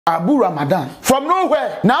Abu Ramadan from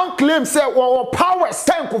nowhere now claim say our powers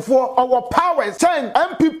 10 kufo our powers 10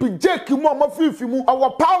 MPP Jake Momofifimu our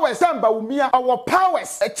powers 10 Baumia our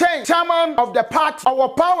powers a change chairman of the party our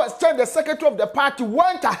powers 10 the secretary of the party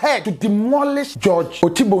went ahead to demolish George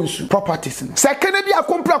Oti Bonsu properties. Say Kennedy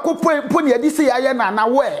akompra ko poni edi say aye na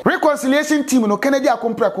where reconciliation team no Kennedy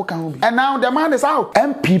akompra ko kan and now the man is out.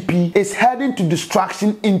 MPP is heading to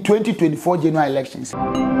destruction in 2024 general elections.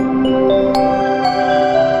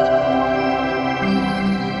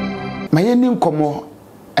 Mayenim komo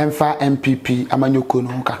emfa MPP amanyoko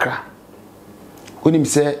no kakra onim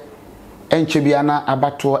se enchebia na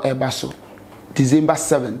abato ebaso December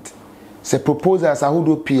 7th se proposals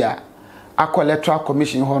ahodo pia akọ electoral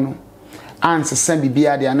commission ho no ans sen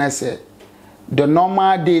bibia de na se the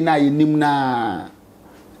normal day na yenim na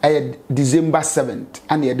December 7th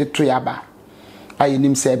and ye de toyaba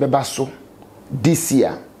ayenim se beba so this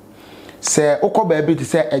year se okoba bi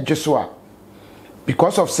se edweso a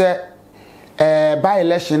because of say by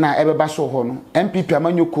election na ebeba so ho no MPP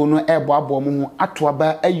amanyoko no ebo mu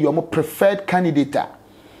atoaba ayo preferred candidate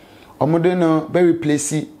omodo no be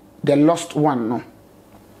replace the lost one no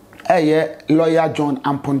lawyer John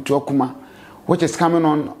Ampontuokuma, which is coming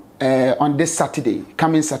on this Saturday,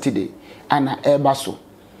 coming Saturday and eba so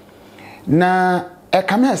na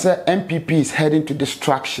come say MPP is heading to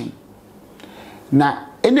destruction. Na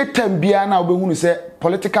anytime bia na obehunu say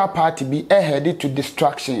political party be headed to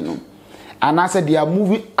destruction no. And I said they are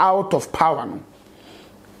moving out of power no.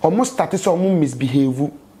 Almost started some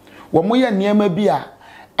misbehave. Womo ye niema bia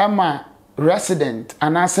ema resident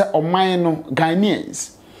and I said oman no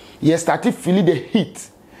Ghanaians. Ye started feeling the heat.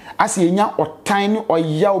 As ye nya otine or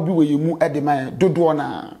ya obi we mu edema dodo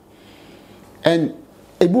na. And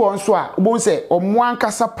ebu onso a obo say omo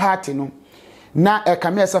ankasa party no. Na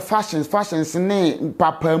come as a fashions ne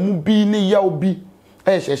papa mu bi ne ya obi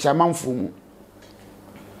ehhehia manfo mu.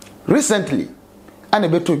 Recently, and a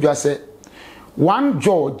beto just say one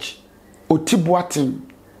George Oti Bonsu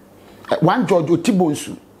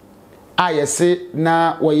I say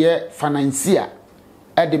na woye financier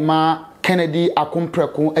edema Kennedy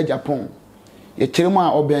akompreko Agyapong ye kiremu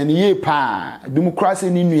a obani ye pa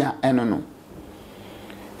democracy ni nua eno no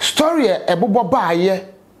story ebobo baaye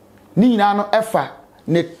ni nyina no efa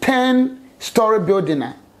ne 10-story building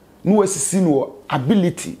na no wasisi no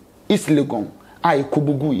ability is legon ai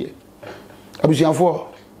kobuguye abusianfo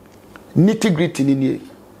nitty-gritty ni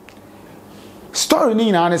story ni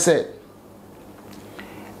nyina ne say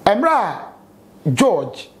emra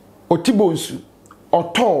George Oti Bonsu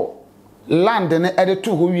oto land ne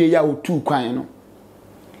edeto ho wie ya otu kwan no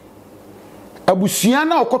abusia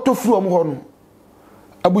na okotofuru om ho no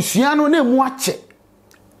abusia no na emu ache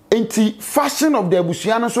enti fashion of the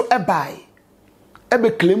abusia no so ebai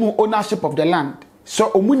ebe claim ownership of the land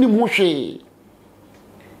so omuni mu hwe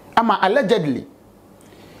ama allegedly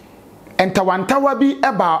entawantawa bi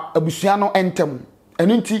eba abusia no entem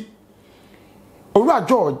enu nti owura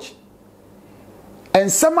George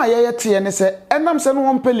ensema yeyete ne se enam se no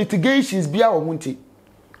won litigations bia wo nti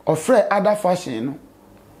ofre other fashion no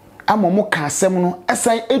amomo ka asem no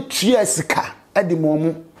esan etua sika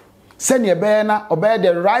edimomu se ne be na obey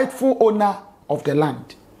the rightful owner of the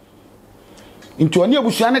land into oni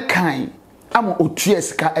abusia ne kan amo otua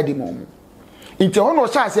sika edimomu into hono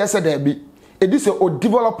sha ase ese da bi edi se o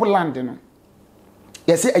develop land no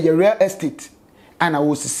yesi a real estate ana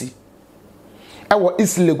wosisi ewo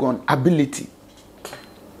is legon ability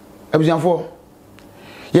abujanfo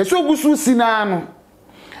yeso gusu sina no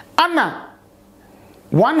ana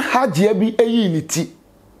one hajia bi eyi niti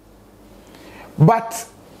but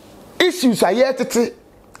issues are yet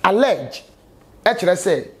allege ekere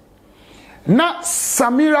say na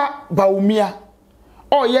Samira Baumia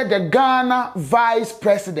or yet the Ghana vice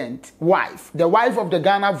president wife, the wife of the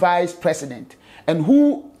Ghana vice president, and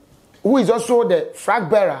who is also the flag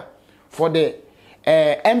bearer for the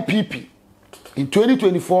MPP in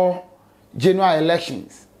 2024 general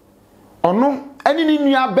elections. Or no, any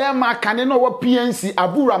new bear ma can no what PNC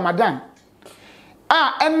Abu Ramadan.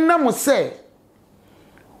 And namo say,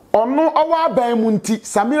 or no, our Baimunti,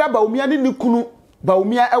 Samira Baumia ni kunu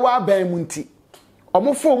Baumia ewa Baimunti.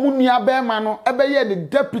 Omofo mu nua bema no ebeye the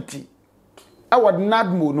deputy award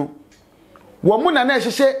nadmo no wo mu na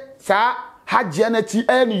ehhehye saa hajia na ti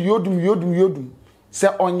eni yodum se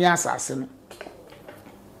onya asase no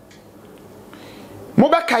mo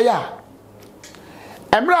bekaya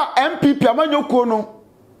emra MPP amanyoko no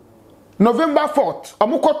November 4th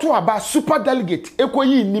omokoto aba super delegate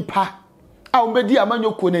ekoyi nipa a ombedi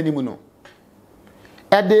amanyoko nanim no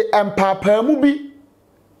ede empapa mu bi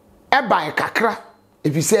eba kakra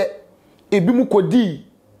if you say ebi mu kodi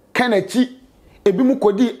Kanachi, ebi mu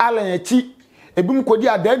kodi Allen achi, ebi mu kodi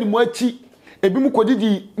Adani mu achi, ebi mu kodi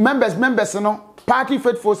di members no party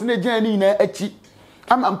faithfuls na gyan na achi.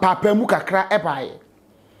 Am papa mu kakra ebaye.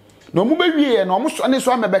 No mu bewie no mo so ne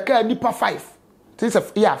so amebeka nipa 5. Since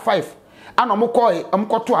 5. Ana mo koy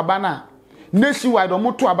amkoto abana. Nationwide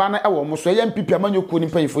mo to abana e wo mo so ye MPP amanyoku ni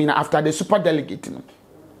panfo na after the super delegate no.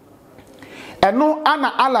 Eno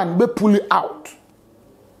ana Alan be pull out.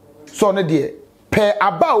 So no de pe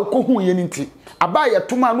aba okohu ye nti. Aba ye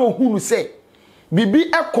toma na ohunu se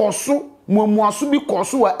bibi ekoso muamuaso bi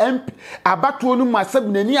koso wa MP abatuo no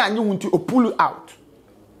masabunani anye hunti o pull out.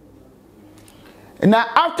 Now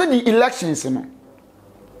after the elections no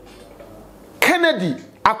Kennedy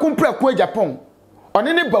akompra ko Agyapong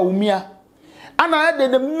onene Bawumia ana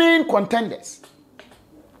the main contenders.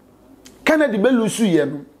 Kennedy be lusu ye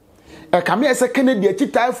no e kame ese Kennedy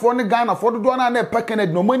achitai for ne Ghana for do na na pa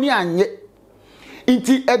Kennedy no mani anye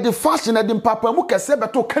inti e the fashion e the papa mu kese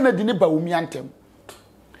beto Kennedy ne Bawumia ntem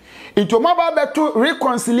into maba beto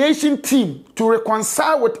reconciliation team to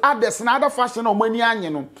reconcile with others and other fashion o mani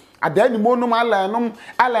anye no adani monum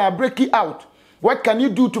ala break it out. What can you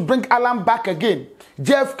do to bring Alan back again?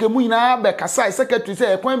 Jeff Kemuina be kasa secretary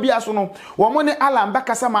say ekwan bia so no wo mo ne Alan back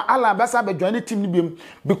kasa ma Alan basa be join the team ni biem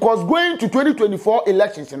because going to 2024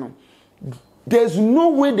 elections, you know, there's no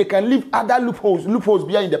way they can leave other loopholes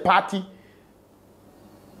behind the party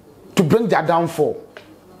to bring their downfall.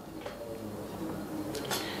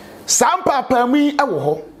 Sampa pami e wo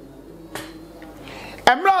ho.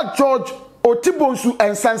 Emra George Oti Bonsu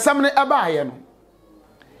and Sansamne abaye no.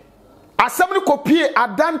 Assembly copy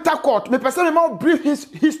Adanta court. Me person me more brief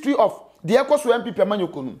history of the Ecosu MPP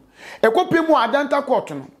amanyoko no. E copy mu Adanta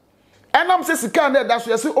court no. Enam say sika na da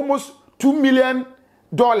so say almost $2 million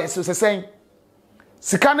so say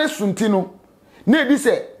sika na sunti no. Na di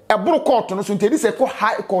say e buru court no sunti di say ko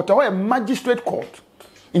high court or magistrate court.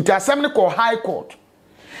 Inter assembly ko high court.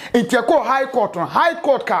 Inter ko high court no. High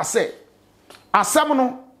court ka say assembly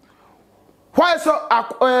no why so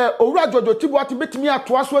owura George Tibuati betimi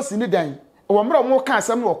atoa so asini dan wo mra mo ka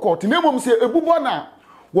asem no court na mom se ebubo na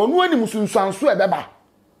wonu ani musunsanso ebeba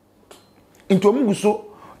into omuguso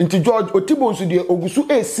into George Otibonsu de ogusu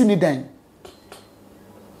esini dan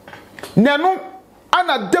nanu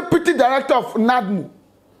ana deputy director of NADMU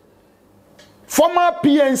former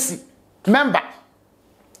PNC member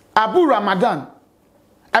Abu Ramadan,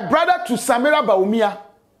 a brother to Samira Bawumia,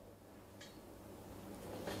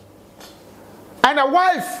 and a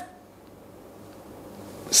wife,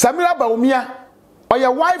 Samira Bawumia, or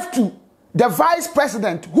your wife to the vice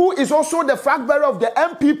president, who is also the flag bearer of the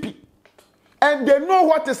MPP, and they know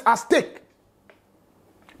what is at stake.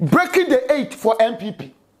 Breaking the 8 for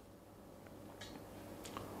MPP.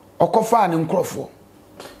 Okofa and Nkrofo.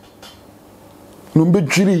 Numbe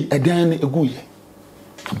jiri edan eguye.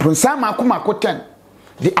 Bronsama akumakoten.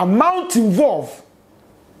 The amount involved,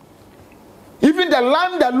 even the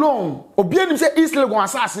land alone, obianim say East Legon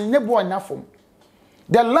assassin nebo enough.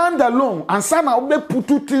 The land alone, and some of put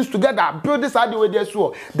two things together, build this idea with their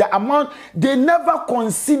soul. The amount, they never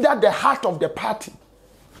consider the heart of the party.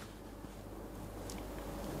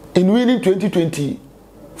 In winning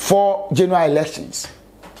 2024 general elections,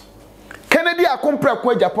 Kennedy akompra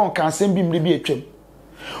kwa Agyapong kan sem bi mrebi atwam.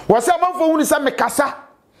 Wasa manfo hu ni sa mekasa.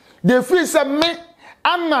 They feel say me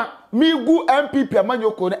ana mi gu MPP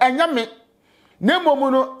amanyoko no enya me. Na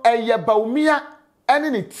momu no eye Bawumia ene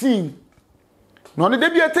ne team. No ne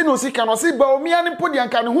debi ate no sika no se Bawumia ne podi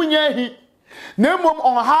anka ne hu nya hi. Na mom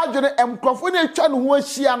on ha adwene emkrofo na atwa no hu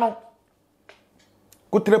ahia no.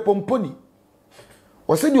 Kotre pomponi.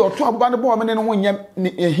 Wase di oto abuba ne bo me ne ho nya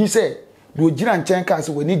hi se do gira nchen ka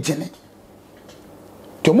se woni gene.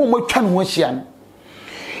 To mo atwa no hu ahia no.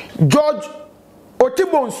 George Oti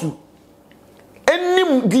Bonsu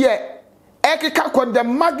enim die ekeka kon the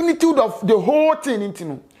magnitude of the whole thing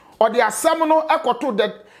intino or the assemble ekoto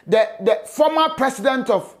the former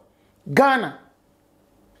president of Ghana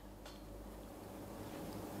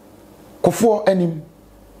Kofo enim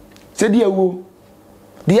said die wo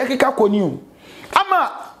the ekeka koni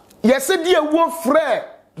ama yes die wo frere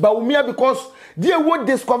Bawumia because die wo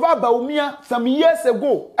discover Bawumia some years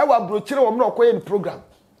ago e wa brochire wo mra okoye in program.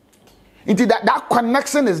 Into that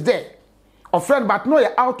connection is there. Or friend, but no,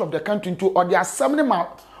 you're out of the country too, or they are summoning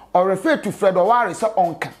out or refer to Fred Owari so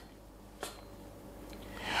onka.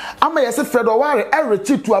 Ama yes, Fred Owari, I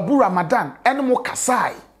retreat to Abu Ramadan, and more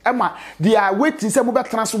Kasai. Emma, they are waiting some mobile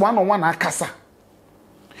transfer one on one akasa.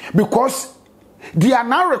 Because They are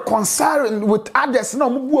now reconciling with others. No,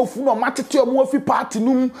 party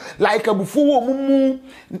like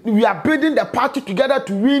we are building the party together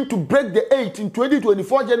to win, to break the 8 in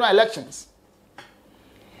 2024 general elections.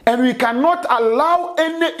 And we cannot allow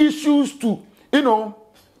any issues to,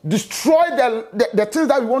 destroy the things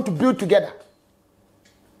that we want to build together.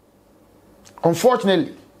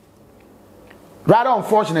 Unfortunately, rather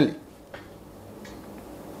unfortunately,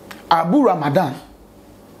 Abu Ramadan,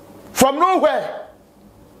 from nowhere,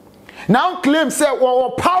 now claims say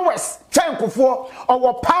our powers change for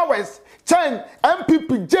our powers change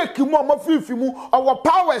MPP Jekimu Mafifimu, our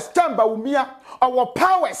powers change Baumia, our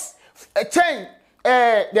powers change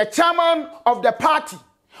the chairman of the party,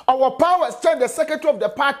 our powers change the secretary of the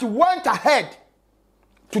party went ahead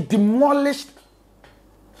to demolish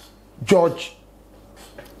George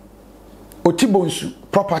Oti Bonsu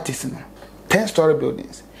properties, 10-story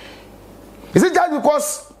buildings. Is it just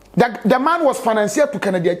because the man was financier to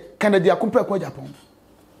Kennedy Agyapong?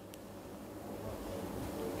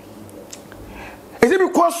 Is it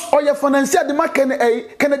because or your financier the man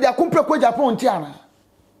Kennedy Agyapong?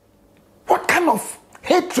 What kind of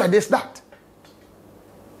hatred is that?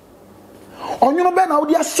 On you know ben how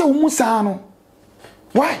they say umusano.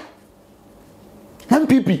 Why?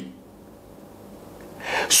 MPP.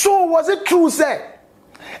 So was it true, say?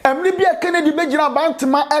 Emnibia Kennedy Bejina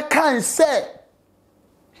Bantima Ekan say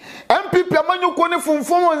MPP amanyo kone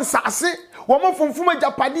funfumo nsase, womo funfumo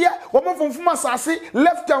Japadia, womo funfumo sase,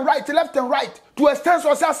 left and right, to extend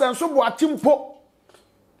social and so boatimpo.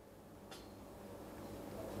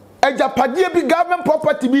 Japadia be government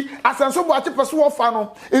property be as and so boatipeso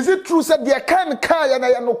fano. Is it true, said the can kaya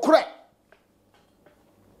na no crack?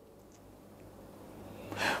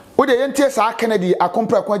 Ode yentie sa Kennedy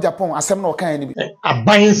akompra kwa Agyapong asem na okan ni bi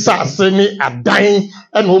aban sase ni adan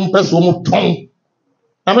e no mpeso mo ton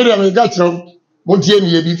na me dem ga chiro mo tie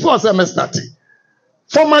ni before semester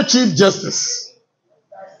former chief justice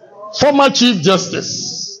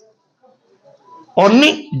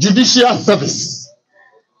oni judicial service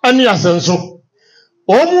ani asenso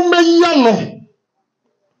omu meya no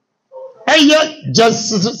eye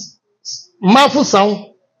justice mafusan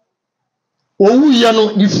owu ye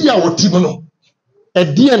no ifi a wotim no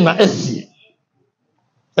edie na esi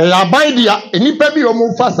aban dia enipa bi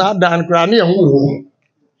omu fa sa dan kra na ehwo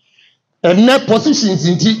enne positions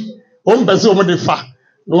nti omu bese omu de fa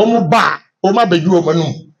na omu ba omu abegu omu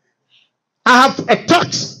no. I have a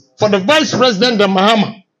tax for the vice president the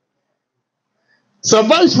Mahama. So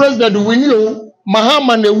vice president winio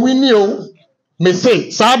Mahama ne winio me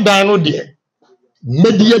say sa dan no de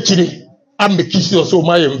media chiri am make sure so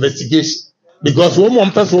my investigation. Because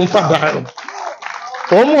one person for down.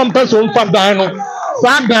 One person for down.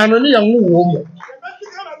 Far down only a woman.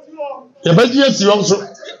 The budget is also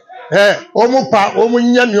Omopa,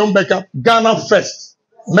 Omunian Becca, Ghana first.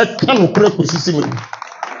 Mecano Crocusissimo.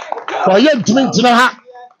 For yet to meet Naha,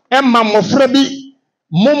 Emma Mofrebi,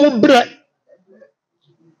 Momo Bre,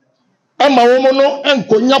 Emma Womono, and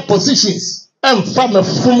Konya positions, and farmer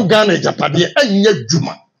from Ghana, Japadia, and yet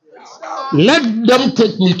Juma. Let them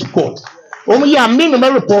take me to court. I mean,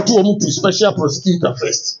 a report to special prosecutor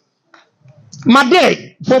first. My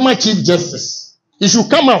day, former Chief Justice, he should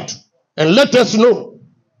come out and let us know.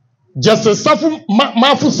 Justice Safu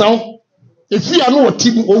Mafu Sound, if you are no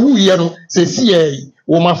team or who you know, say CA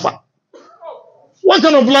or Mafa. What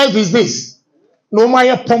kind of life is this? No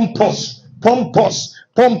Maya pompous.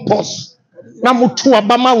 Namutu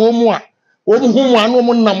Abama Womua, Omuhuma, no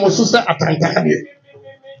Namosusa Atantani.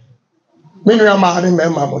 Miniama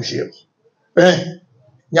Memma Moshir.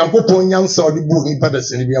 Yankopon yansa odi bu ni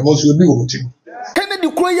padase bi amoso obi wo mutim Kennedy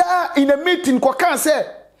Kroya in a meeting kokan say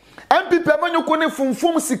MPP amanyoko ne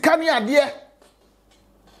funfum sika ne ade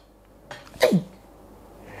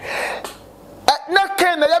na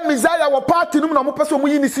ken na ya mizaya wo party num na mo pese mo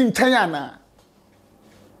yini si nchen ana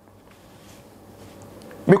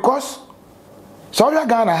because so we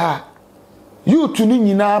Ghana ha youth ni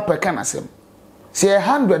nyina peka na sem say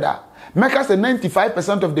 100 make us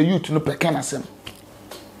 95% of the youth no pekanasem.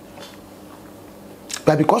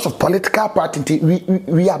 But because of political party,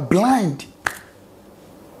 we are blind.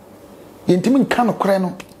 Yentimin kano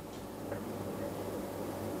kreno.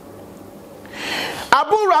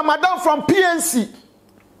 Abu Ramadan from PNC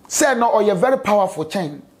said no, or you're very powerful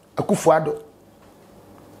chain. Akufuado.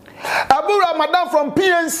 Abu Ramadan from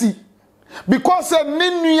PNC because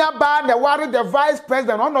Ninuya ba the worry the vice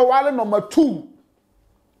president on the wall number 2.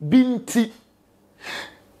 Binti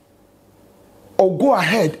or go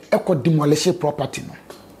ahead echo demolish property no.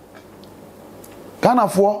 Ghana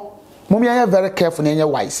for mummy are very careful in your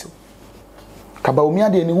wise. Kaba umia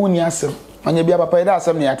de ni hu ni asem. anya bia papa ida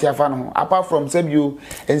asem ne yate afa no apart from sebio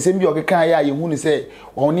ensem bi okeka ya ye hu ni say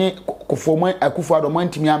oni kofom akufo adom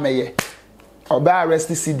antimi ameye oba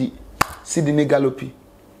arrest cd ne galopi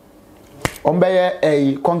ombeye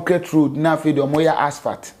a concrete road na fe de omoya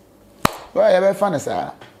asphalt wa ya be fa ne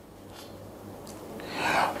sa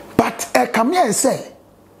but come here say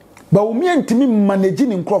ba umi antimi manage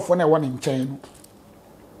ni nkrofo na won nchen no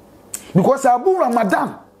because Abu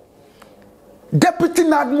Ramadan deputy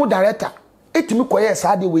NADMO director etimi koye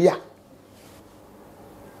saade we ya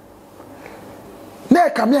na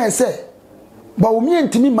come here say ba umi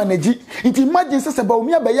antimi manage nti imagine say ba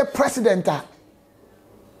umi abaye president a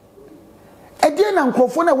edie na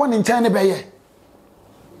nkrofo na won nchen ne beye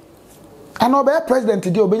and obaye president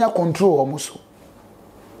dey obenya control omuso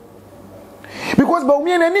because ba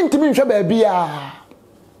umi na ni ntimi nhwe ba bia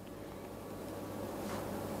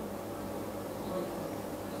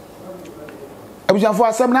abujanfo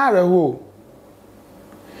asem na areho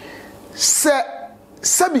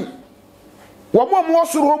sebi wo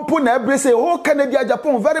soro mpo na abrese ho Kennedy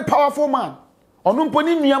Agyapong very powerful man onu mpo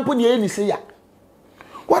ni nua mpo ne say ya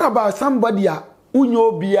what about somebody a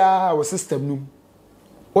unyo bia wo system num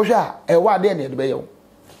wo hwa e wa de na de be yo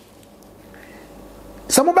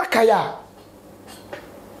samo bakaya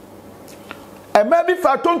e ma bi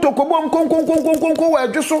fa tonto kobom konkonkonkonkonko wa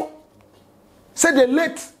adwo say the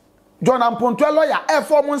late John Amponto lawyer e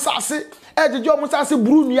form nsase e jeje om nsase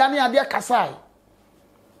buru nua ne ade kasai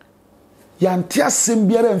yantia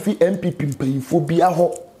sembiara mfi MPP mpanyifo bia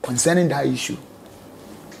ho concerning that issue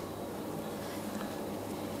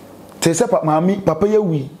tese papa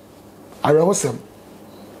yewi arehosem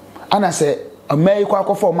ana se amai kwa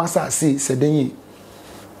akofo o masase sedenyi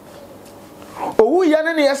owu ya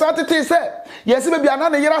ne yesa tete se yesi be bia na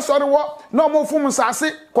ne yera so ne wo na omo fom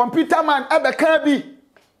nsase computer man ebeka bi.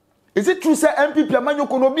 Is it true say MPP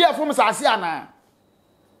amanyoko no bia fom sase ana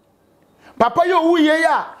papa yo wu ye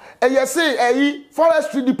ya yesi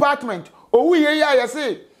forestry department owu ye ya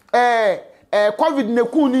yesi covid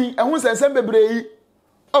nekuni ehun sensem bebrei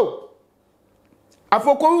oh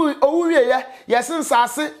afoko owu ye ya yesi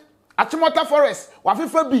nsase Achimota forest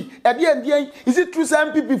wafifa bi ede is it true say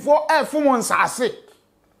MPP for fom nsase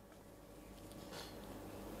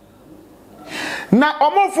na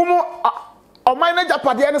omo fom o mine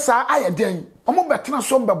japade ne sa ayeden omo betena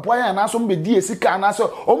so mbeboya na so mbedi esika na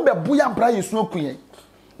so o mbeboya bra yesu akuyen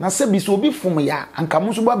na se bi so obi fom ya anka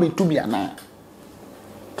mo so ba betu bia na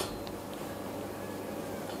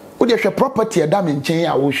o de hwe property da me nchen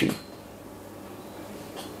ya wo hwe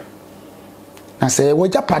na se wo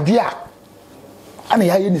japade a ana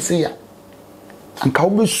ya ye ni se ya anka wo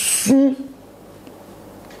besu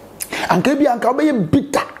anka bi anka wo be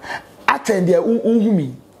bitter atende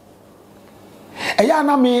unhumi eya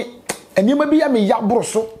na me enima bi ya me ya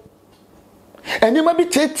broso enima bi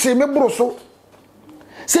tete me broso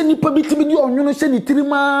se nipa bi tibi di onwunu se ni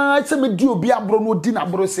tirima se me di obi abro no di na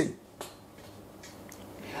bro se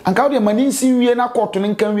anka wo de mani nsi wie na court ne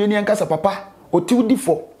nkan wie ni anka sa papa oti udi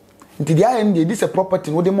fo nti dia en de this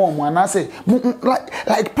property no de mo ana se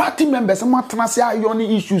like party members matna se ayo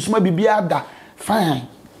ni issues ma bibia da fine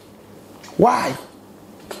why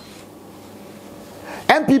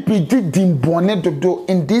MPP did dimbone dodo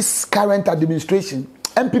in this current administration.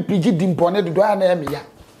 MPP did dimbone dodo ana emiya.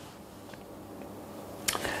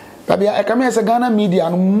 Babia I come here say Ghana media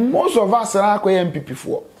and most of us are MPP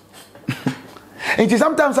for. And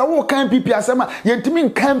sometimes I walk MPP asem,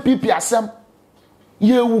 yentimi kan MPP asem.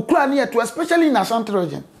 Ye wu kra na to especially in Ashanti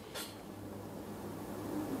region.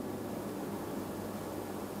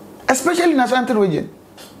 Especially in Ashanti region.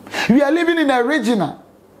 We are living in a region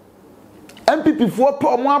MPP for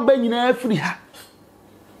po mo aba nyina afiri ha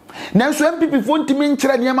nanso MPP for ntimi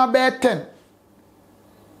nkyere niam aba 10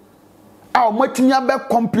 a o matimi aba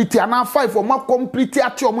complete ana 5 o ma complete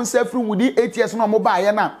ati o mo nsafiri wudi 8 years na o mo ba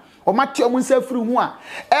ye na o mati o mo nsafiri hu a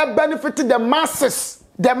e benefit the masses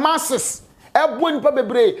e bo nipa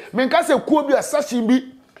bebre me nka se kuo bi assassin bi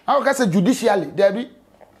a ka se judicially there be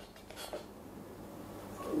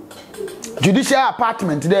judicial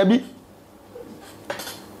apartment there be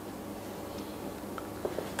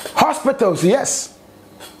hospitals, yes.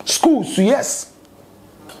 Schools, yes.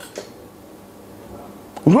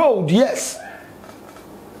 Road, yes.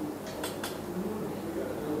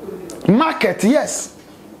 Market, yes.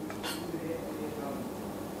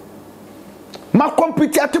 Ma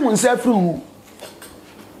compete at myself room.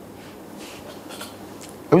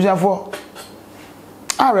 Ojafo.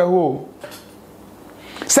 Areho.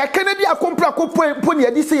 Se Kennedy akompra ko ne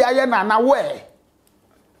adi se ya na we.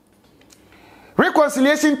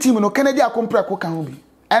 Reconciliation team no Kennedy akompra ko kan bi.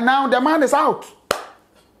 And now the man is out.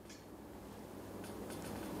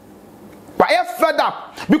 I fed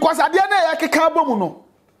up because at the end I can no.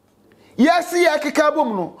 Yes, I can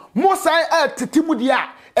no. Most I at Timudia.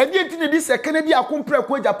 And yet in this Kennedy a compare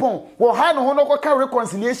with Agyapong. Well, how no carry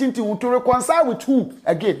reconciliation to reconcile with who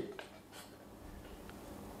again?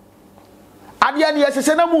 Adiani yes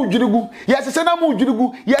se na mu djurugu yes se na mu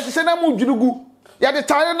djurugu yes se na mu djurugu ya de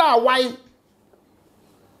tare na why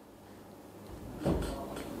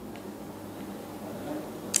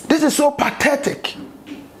this is so pathetic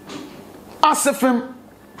asefem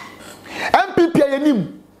MPP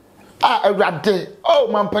yanim awrade oh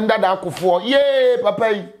mampenda da akofo ye papa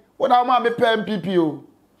yi wona ma me pe MPP o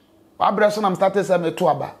abreso na started say me to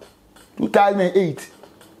aba 2008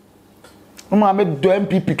 ma me do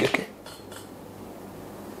MPP keke.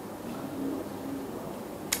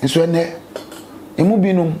 So ne emu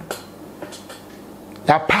binum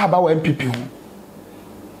ya pa ba wa MPP ho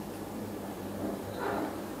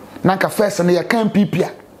nanka first ne ya kan MPP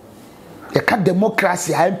a ya ka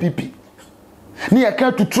democracy ha MPP ne ya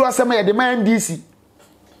ka tuturu asem ya de man NDC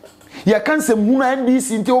ya kan sem hunu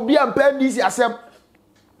NDC nti obi am pa NDC asem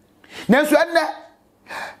na so ne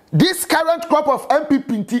this current crop of MPP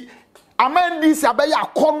nti ama NDC abeya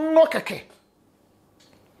akonno keke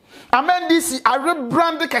amen this a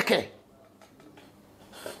rebrand keke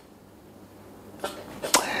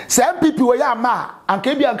se MPP we ya ma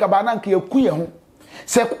anka bia anka ba na anka yakuye ho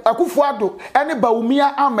se akufo ado ene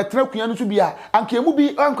baumia ametra kuya no so bia anka emu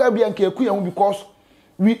bi anka bia anka yakuye ho because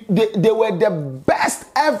they were the best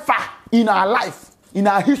ever in our life in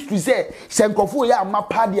our history say se nkofo ya ma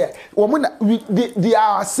pa de they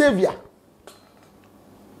are our savior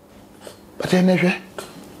but anyway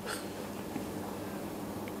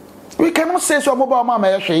we cannot say so about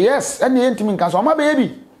mama yes and the intimate can so my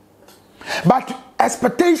baby but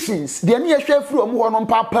expectations the any hwe free omo hono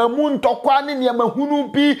papa mu ntokwa ne ne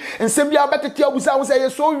mahunu bi nsem bia betete abusa wo say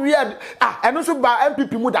so weird eno so ba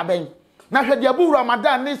MPP mu da ben na hwe de abu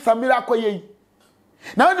Ramadan ne Samira koye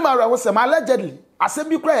na woni ma wo say allegedly asem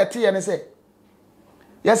bi kura yete ye ne say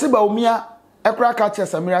yes ba omia ekura ka che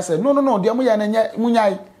Samira say no de mu ya na nya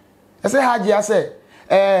munyai say haji ya say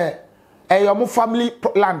your family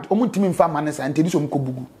land omuntimi mfa manesa ntedi so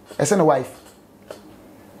mkobugu ese na wife.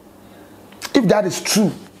 If that is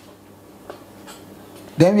true,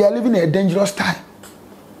 then we are living in a dangerous time.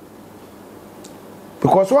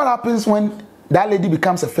 Because what happens when that lady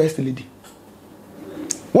becomes a first lady?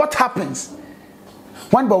 What happens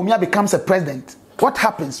when Baumia becomes a president? What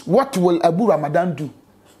happens? What will Abu Ramadan do?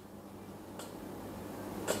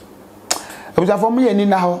 It was for me and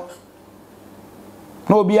now.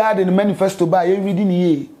 No, be had in the manifesto by reading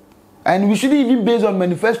here. And we shouldn't even base on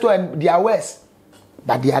manifesto and their words,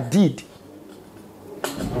 but their deed.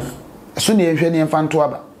 Soon you share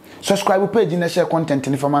the subscribe page and share content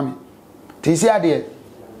in for mommy. Tisi ade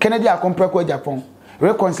Kennedy a compare with Agyapong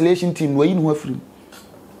reconciliation team we in free.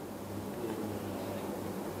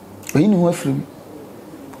 We in free.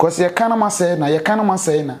 Because you can't say na, you can't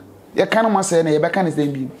say na, you can't say na, you can't say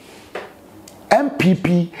na.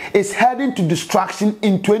 MPP is heading to destruction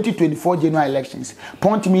in 2024 general elections.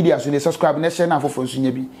 Point media so they subscribe and share na for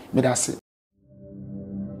Sunyebi. Me that's it.